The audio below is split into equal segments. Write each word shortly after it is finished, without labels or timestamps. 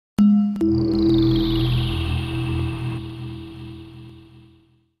So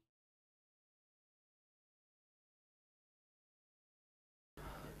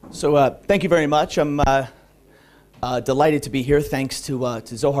thank you very much. I'm delighted to be here. Thanks to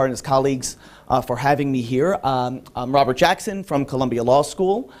Zohar and his colleagues for having me here. I'm Robert Jackson from Columbia Law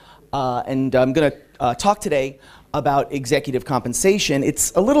School, and I'm going to talk today about executive compensation.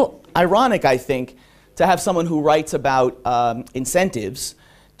 It's a little ironic, I think, to have someone who writes about incentives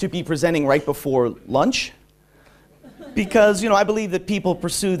to be presenting right before lunch. Because, I believe that people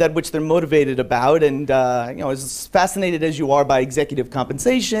pursue that which they're motivated about, and, as fascinated as you are by executive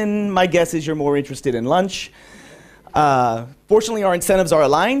compensation, my guess is you're more interested in lunch. Fortunately, our incentives are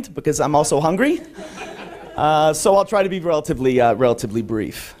aligned, because I'm also hungry. So I'll try to be relatively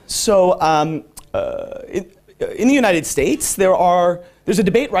brief. So, in the United States, there's a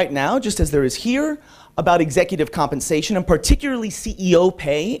debate right now, just as there is here, about executive compensation, and particularly CEO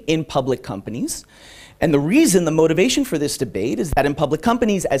pay in public companies. And the motivation for this debate is that in public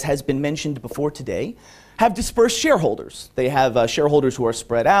companies, as has been mentioned before today, have dispersed shareholders. They have shareholders who are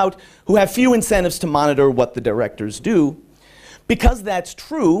spread out, who have few incentives to monitor what the directors do. Because that's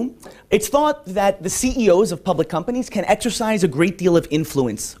true, it's thought that the CEOs of public companies can exercise a great deal of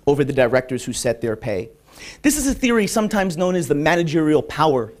influence over the directors who set their pay. This is a theory sometimes known as the managerial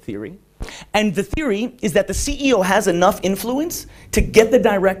power theory. And the theory is that the CEO has enough influence to get the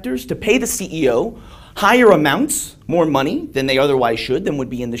directors to pay the CEO higher amounts, more money than they otherwise should, than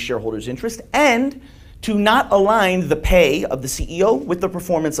would be in the shareholders' interest, and to not align the pay of the CEO with the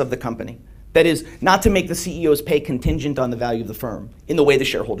performance of the company. That is, not to make the CEO's pay contingent on the value of the firm in the way the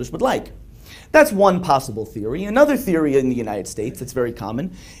shareholders would like. That's one possible theory. Another theory in the United States that's very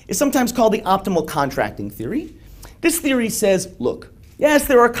common is sometimes called the optimal contracting theory. This theory says, look, yes,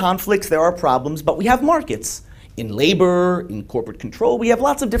 there are conflicts, there are problems, but we have markets. In labor, in corporate control, we have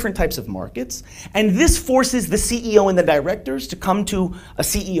lots of different types of markets. And this forces the CEO and the directors to come to a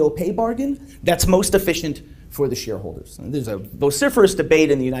CEO pay bargain that's most efficient for the shareholders. And there's a vociferous debate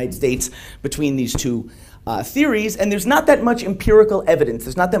in the United States between these two theories, and there's not that much empirical evidence.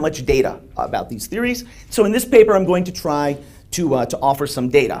 There's not that much data about these theories. So in this paper, I'm going to try to offer some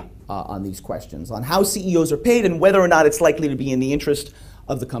data on these questions, on how CEOs are paid and whether or not it's likely to be in the interest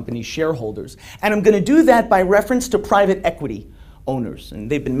of the company's shareholders. And I'm going to do that by reference to private equity owners. And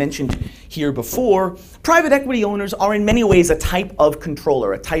they've been mentioned here before. Private equity owners are in many ways a type of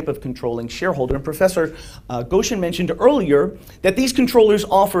controller, a type of controlling shareholder. And Professor Goshen mentioned earlier that these controllers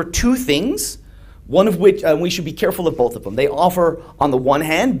offer two things, one of which we should be careful of both of them. They offer, on the one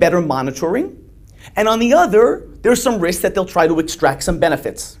hand, better monitoring. And on the other, there's some risk that they'll try to extract some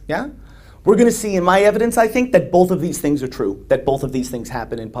benefits. Yeah? We're going to see in my evidence, I think, that both of these things are true, that both of these things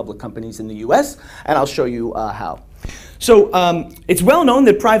happen in public companies in the US, and I'll show you how. So it's well known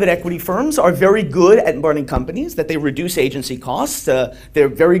that private equity firms are very good at running companies, that they reduce agency costs, they're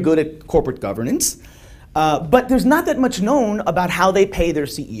very good at corporate governance, but there's not that much known about how they pay their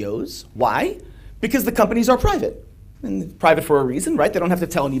CEOs. Why? Because the companies are private. And private for a reason, right? They don't have to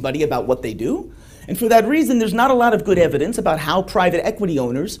tell anybody about what they do. And for that reason, there's not a lot of good evidence about how private equity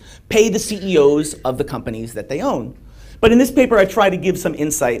owners pay the CEOs of the companies that they own. But in this paper, I try to give some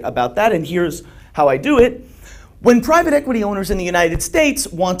insight about that, and here's how I do it. When private equity owners in the United States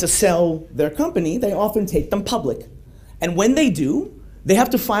want to sell their company, they often take them public. And when they do, they have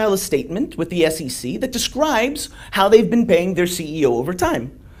to file a statement with the SEC that describes how they've been paying their CEO over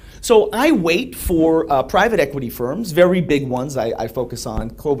time. So I wait for private equity firms, very big ones. I focus on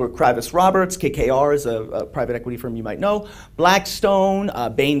Kohlberg Kravis Roberts, KKR is a private equity firm you might know, Blackstone,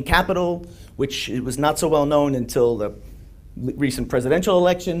 Bain Capital, which was not so well known until the recent presidential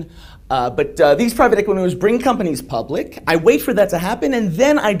election. But these private equity owners bring companies public. I wait for that to happen, and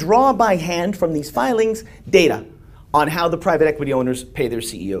then I draw by hand from these filings data on how the private equity owners pay their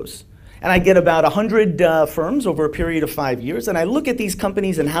CEOs. And I get about 100 firms over a period of 5 years, and I look at these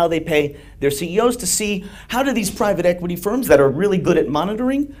companies and how they pay their CEOs to see how do these private equity firms that are really good at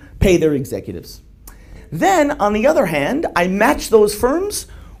monitoring pay their executives. Then, on the other hand, I match those firms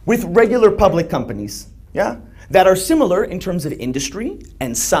with regular public companies, that are similar in terms of industry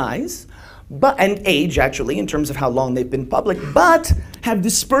and size, and age, actually, in terms of how long they've been public, but have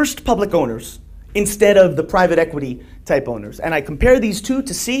dispersed public owners instead of the private equity type owners. And I compare these two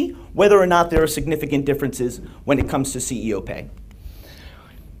to see whether or not there are significant differences when it comes to CEO pay.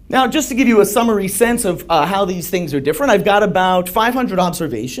 Now, just to give you a summary sense of how these things are different, I've got about 500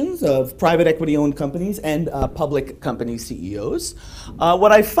 observations of private equity-owned companies and public company CEOs.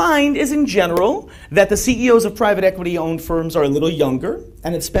 What I find is, in general, that the CEOs of private equity-owned firms are a little younger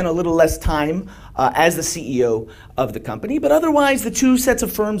and have spent a little less time as the CEO of the company. But otherwise, the two sets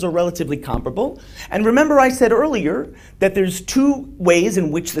of firms are relatively comparable. And remember, I said earlier that there's two ways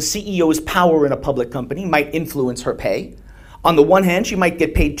in which the CEO's power in a public company might influence her pay. On the one hand, she might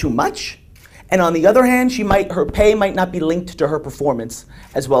get paid too much, and on the other hand, her pay might not be linked to her performance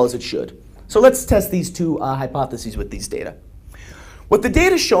as well as it should. So let's test these two hypotheses with these data. What the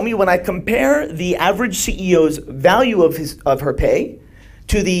data show me when I compare the average CEO's value of her pay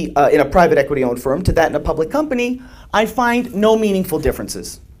to in a private equity-owned firm to that in a public company, I find no meaningful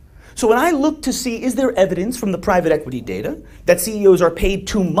differences. So when I look to see, is there evidence from the private equity data that CEOs are paid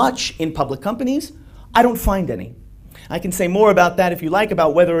too much in public companies, I don't find any. I can say more about that if you like,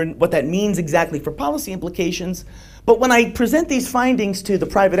 about what that means exactly for policy implications. But when I present these findings to the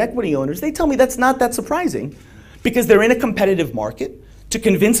private equity owners, they tell me that's not that surprising because they're in a competitive market. To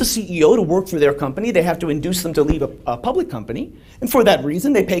convince a CEO to work for their company, they have to induce them to leave a public company. And for that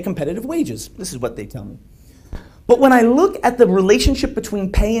reason, they pay competitive wages. This is what they tell me. But when I look at the relationship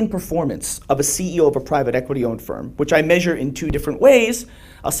between pay and performance of a CEO of a private equity-owned firm, which I measure in two different ways,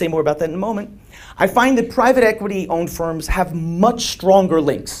 I'll say more about that in a moment, I find that private equity-owned firms have much stronger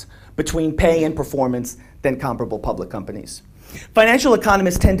links between pay and performance than comparable public companies. Financial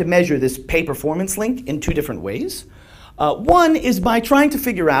economists tend to measure this pay-performance link in two different ways. One is by trying to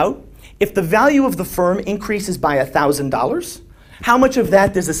figure out if the value of the firm increases by $1,000, how much of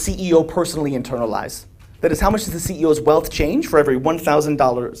that does a CEO personally internalize? That is, how much does the CEO's wealth change for every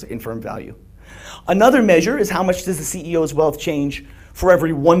 $1,000 in firm value? Another measure is how much does the CEO's wealth change for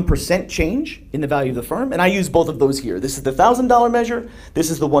every 1% change in the value of the firm. And I use both of those here. This is the $1,000 measure.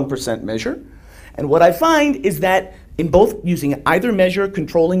 This is the 1% measure. And what I find is that in both, using either measure,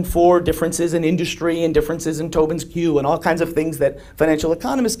 controlling for differences in industry and differences in Tobin's Q and all kinds of things that financial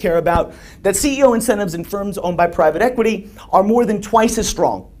economists care about, that CEO incentives in firms owned by private equity are more than twice as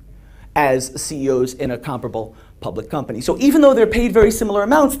strong as CEOs in a comparable public company. So even though they're paid very similar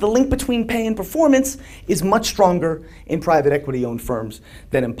amounts, the link between pay and performance is much stronger in private equity-owned firms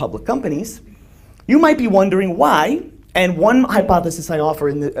than in public companies. You might be wondering why, and one hypothesis I offer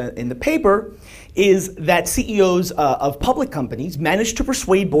in the paper is that CEOs of public companies manage to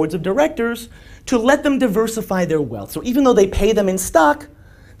persuade boards of directors to let them diversify their wealth. So even though they pay them in stock,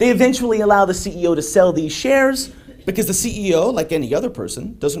 they eventually allow the CEO to sell these shares because the CEO, like any other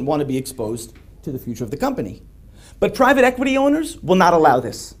person, doesn't want to be exposed to the future of the company. But private equity owners will not allow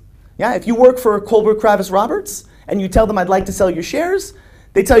this. Yeah, if you work for Colbert Kravis Roberts and you tell them I'd like to sell your shares,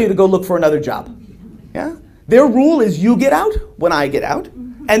 they tell you to go look for another job. Yeah? Their rule is you get out when I get out,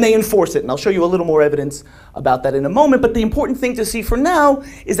 and they enforce it. And I'll show you a little more evidence about that in a moment. But the important thing to see for now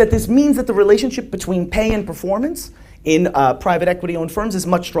is that this means that the relationship between pay and performance in private equity-owned firms is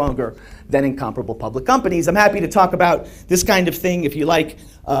much stronger than in comparable public companies. I'm happy to talk about this kind of thing, if you like,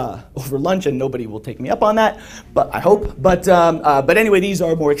 over lunch, and nobody will take me up on that, but I hope. But anyway, these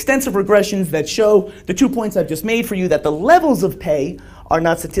are more extensive regressions that show the 2 points I've just made for you, that the levels of pay are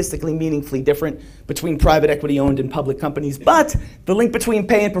not statistically meaningfully different between private equity-owned and public companies, but the link between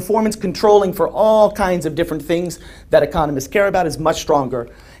pay and performance, controlling for all kinds of different things that economists care about, is much stronger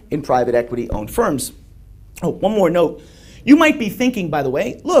in private equity-owned firms. Oh, one more note. You might be thinking, by the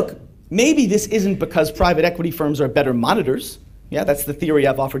way, look, maybe this isn't because private equity firms are better monitors. Yeah, that's the theory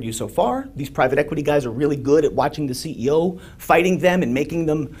I've offered you so far. These private equity guys are really good at watching the CEO, fighting them, and making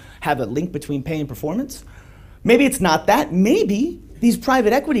them have a link between pay and performance. Maybe it's not that. Maybe these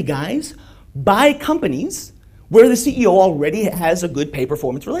private equity guys buy companies where the CEO already has a good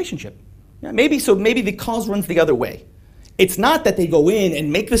pay-performance relationship. Yeah, maybe the cause runs the other way. It's not that they go in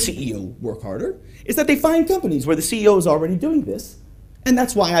and make the CEO work harder. It's that they find companies where the CEO is already doing this, and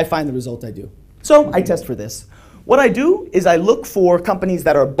that's why I find the result I do. So I test for this. What I do is I look for companies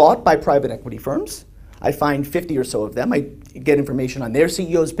that are bought by private equity firms. I find 50 or so of them. I get information on their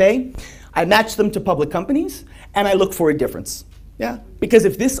CEO's pay. I match them to public companies, and I look for a difference. Yeah? Because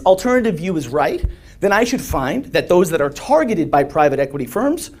if this alternative view is right, then I should find that those that are targeted by private equity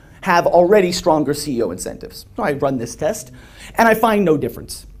firms have already stronger CEO incentives. So I run this test, and I find no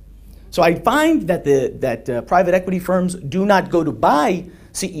difference. So I find that private equity firms do not go to buy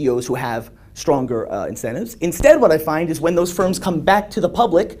CEOs who have stronger incentives. Instead, what I find is when those firms come back to the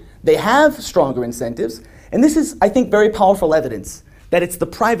public, they have stronger incentives. And this is, I think, very powerful evidence that it's the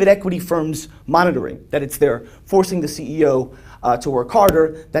private equity firms monitoring, that it's their forcing the CEO to work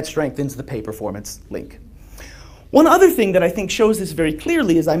harder that strengthens the pay performance link. One other thing that I think shows this very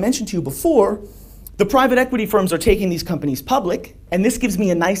clearly, as I mentioned to you before, the private equity firms are taking these companies public, and this gives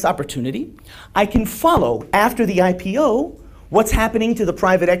me a nice opportunity. I can follow, after the IPO, what's happening to the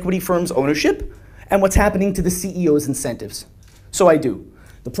private equity firm's ownership and what's happening to the CEO's incentives. So I do.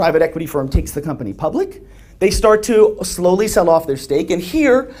 The private equity firm takes the company public. They start to slowly sell off their stake. And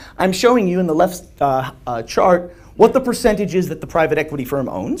here, I'm showing you in the left chart what the percentage is that the private equity firm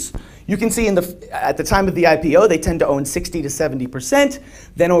owns. You can see at the time of the IPO, they tend to own 60 to 70%.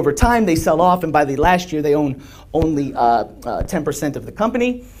 Then over time, they sell off, and by the last year, they own only 10% of the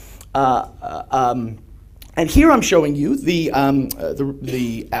company. And here I'm showing you the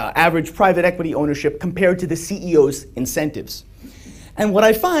average private equity ownership compared to the CEO's incentives. And what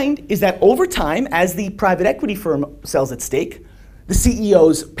I find is that over time, as the private equity firm sells its stake, the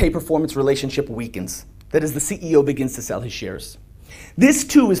CEO's pay-performance relationship weakens. That is, the CEO begins to sell his shares. This,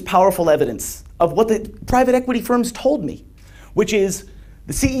 too, is powerful evidence of what the private equity firms told me, which is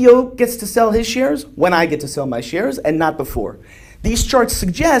the CEO gets to sell his shares when I get to sell my shares, and not before. These charts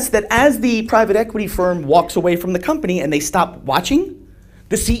suggest that as the private equity firm walks away from the company and they stop watching,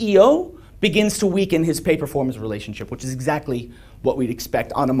 the CEO begins to weaken his pay-performance relationship, which is exactly what we'd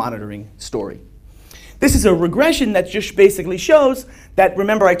expect on a monitoring story. This is a regression that just basically shows that,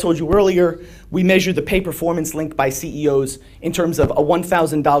 remember I told you earlier, we measure the pay-performance linked by CEOs in terms of a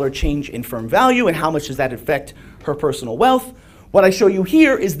 $1,000 change in firm value and how much does that affect her personal wealth. What I show you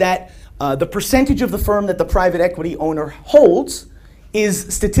here is that the percentage of the firm that the private equity owner holds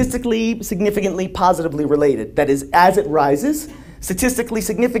is statistically significantly positively related. That is, as it rises, statistically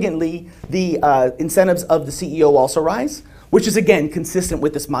significantly, the incentives of the CEO also rise, which is, again, consistent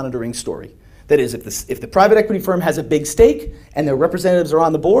with this monitoring story. That is, if the private equity firm has a big stake and their representatives are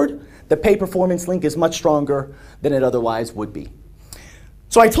on the board, the pay-performance link is much stronger than it otherwise would be.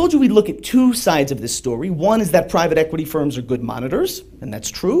 So I told you we'd look at two sides of this story. One is that private equity firms are good monitors, and that's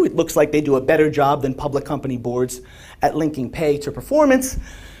true. It looks like they do a better job than public company boards at linking pay to performance.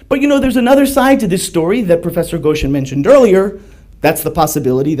 But you know, there's another side to this story that Professor Goshen mentioned earlier. That's the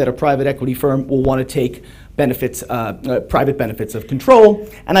possibility that a private equity firm will want to take benefits, private benefits of control,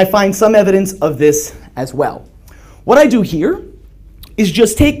 and I find some evidence of this as well. What I do here is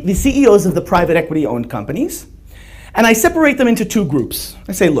just take the CEOs of the private equity-owned companies, and I separate them into two groups.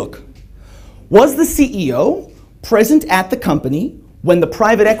 I say, look, was the CEO present at the company when the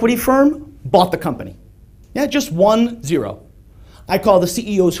private equity firm bought the company? Yeah, just 1, 0. I call the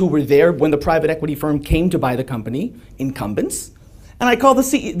CEOs who were there when the private equity firm came to buy the company incumbents. And I call the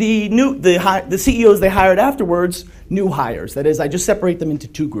CEOs they hired afterwards new hires. That is, I just separate them into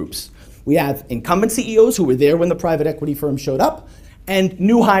two groups. We have incumbent CEOs who were there when the private equity firm showed up, and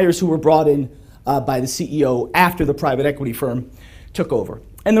new hires who were brought in by the CEO after the private equity firm took over.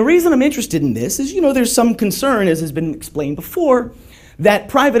 And the reason I'm interested in this is, you know, there's some concern, as has been explained before, that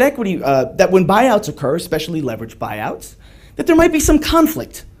private equity, that when buyouts occur, especially leveraged buyouts, that there might be some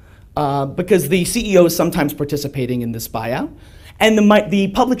conflict because the CEO is sometimes participating in this buyout. And the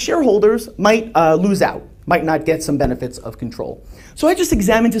public shareholders might lose out, might not get some benefits of control. So I just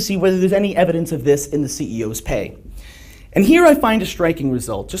examined to see whether there's any evidence of this in the CEO's pay. And here I find a striking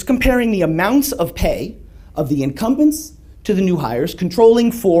result, just comparing the amounts of pay of the incumbents to the new hires,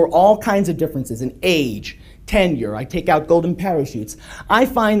 controlling for all kinds of differences in age, tenure. I take out golden parachutes. I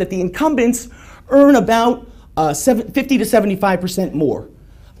find that the incumbents earn about 50 to 75% more,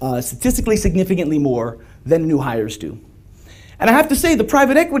 statistically significantly more than new hires do. And I have to say, the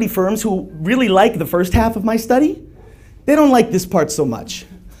private equity firms who really like the first half of my study, they don't like this part so much.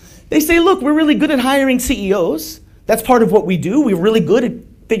 They say, look, we're really good at hiring CEOs. That's part of what we do. We're really good at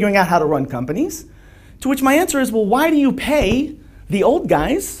figuring out how to run companies. To which my answer is, well, why do you pay the old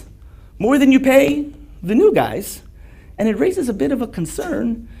guys more than you pay the new guys? And it raises a bit of a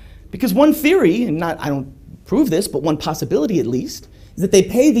concern, because one theory, and I don't prove this, but one possibility at least, is that they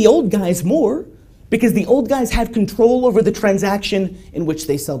pay the old guys more because the old guys have control over the transaction in which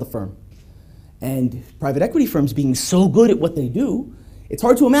they sell the firm. And private equity firms being so good at what they do, it's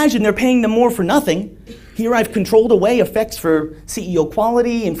hard to imagine they're paying them more for nothing. Here I've controlled away effects for CEO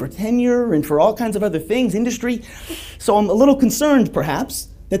quality and for tenure and for all kinds of other things, industry. So I'm a little concerned, perhaps,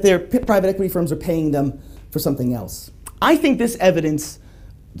 that their private equity firms are paying them for something else. I think this evidence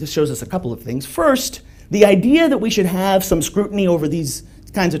just shows us a couple of things. First, the idea that we should have some scrutiny over these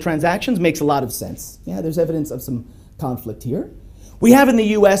kinds of transactions makes a lot of sense. Yeah, there's evidence of some conflict here. We have in the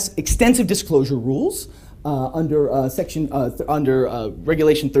US extensive disclosure rules under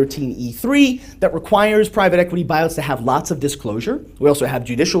Regulation 13E3 that requires private equity buyouts to have lots of disclosure. We also have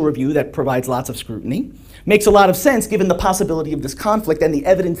judicial review that provides lots of scrutiny. Makes a lot of sense given the possibility of this conflict and the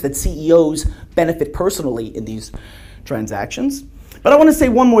evidence that CEOs benefit personally in these transactions. But I want to say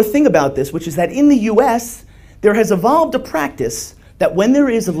one more thing about this, which is that in the US, there has evolved a practice that when there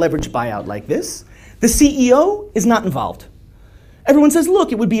is a leveraged buyout like this, the CEO is not involved. Everyone says,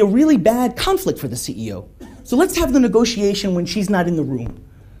 look, it would be a really bad conflict for the CEO. So let's have the negotiation when she's not in the room.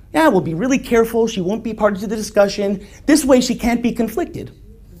 Yeah, we'll be really careful. She won't be part of the discussion. This way she can't be conflicted.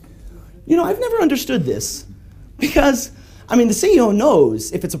 You know, I've never understood this because, I mean, the CEO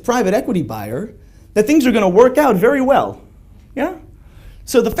knows if it's a private equity buyer that things are going to work out very well. Yeah?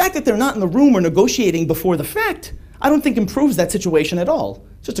 So the fact that they're not in the room or negotiating before the fact, I don't think improves that situation at all.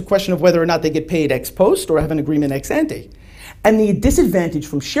 It's just a question of whether or not they get paid ex post or have an agreement ex ante. And the disadvantage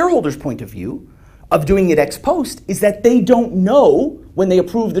from shareholders' point of view of doing it ex post is that they don't know when they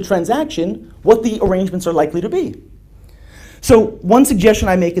approve the transaction what the arrangements are likely to be. So one suggestion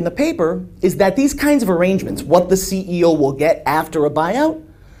I make in the paper is that these kinds of arrangements, what the CEO will get after a buyout,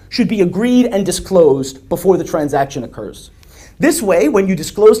 should be agreed and disclosed before the transaction occurs. This way, when you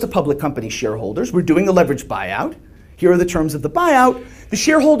disclose to public company shareholders, we're doing a leveraged buyout, here are the terms of the buyout, the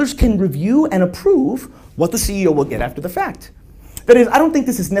shareholders can review and approve what the CEO will get after the fact. That is, I don't think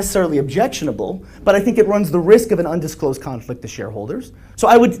this is necessarily objectionable, but I think it runs the risk of an undisclosed conflict to shareholders. So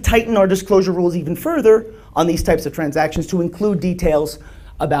I would tighten our disclosure rules even further on these types of transactions to include details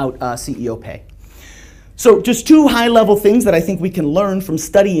about CEO pay. So just two high-level things that I think we can learn from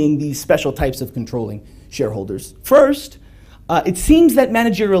studying these special types of controlling shareholders. First, it seems that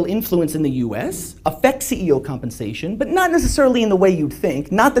managerial influence in the US affects CEO compensation, but not necessarily in the way you'd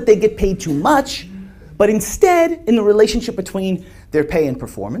think. Not that they get paid too much, but instead in the relationship between their pay and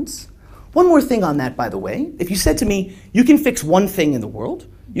performance. One more thing on that, by the way. If you said to me, you can fix one thing in the world,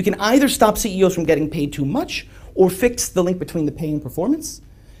 you can either stop CEOs from getting paid too much or fix the link between the pay and performance,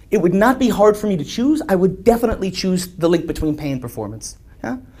 it would not be hard for me to choose. I would definitely choose the link between pay and performance.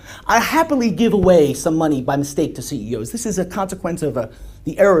 Yeah? I happily give away some money by mistake to CEOs. This is a consequence of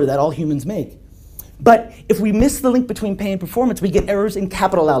the error that all humans make. But if we miss the link between pay and performance, we get errors in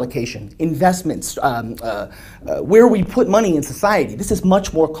capital allocation, investments, where we put money in society. This is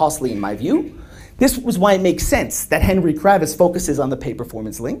much more costly in my view. This was why it makes sense that Henry Kravis focuses on the pay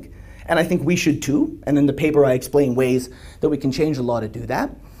performance link, and I think we should too. And in the paper I explain ways that we can change the law to do that.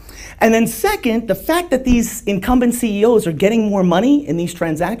 And then second, the fact that these incumbent CEOs are getting more money in these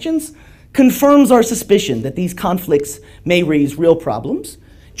transactions confirms our suspicion that these conflicts may raise real problems,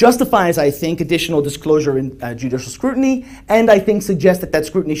 justifies, I think, additional disclosure in judicial scrutiny, and I think suggests that that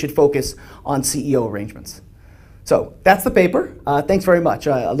scrutiny should focus on CEO arrangements. So that's the paper. Thanks very much.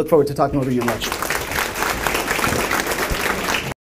 I look forward to talking over your lunch.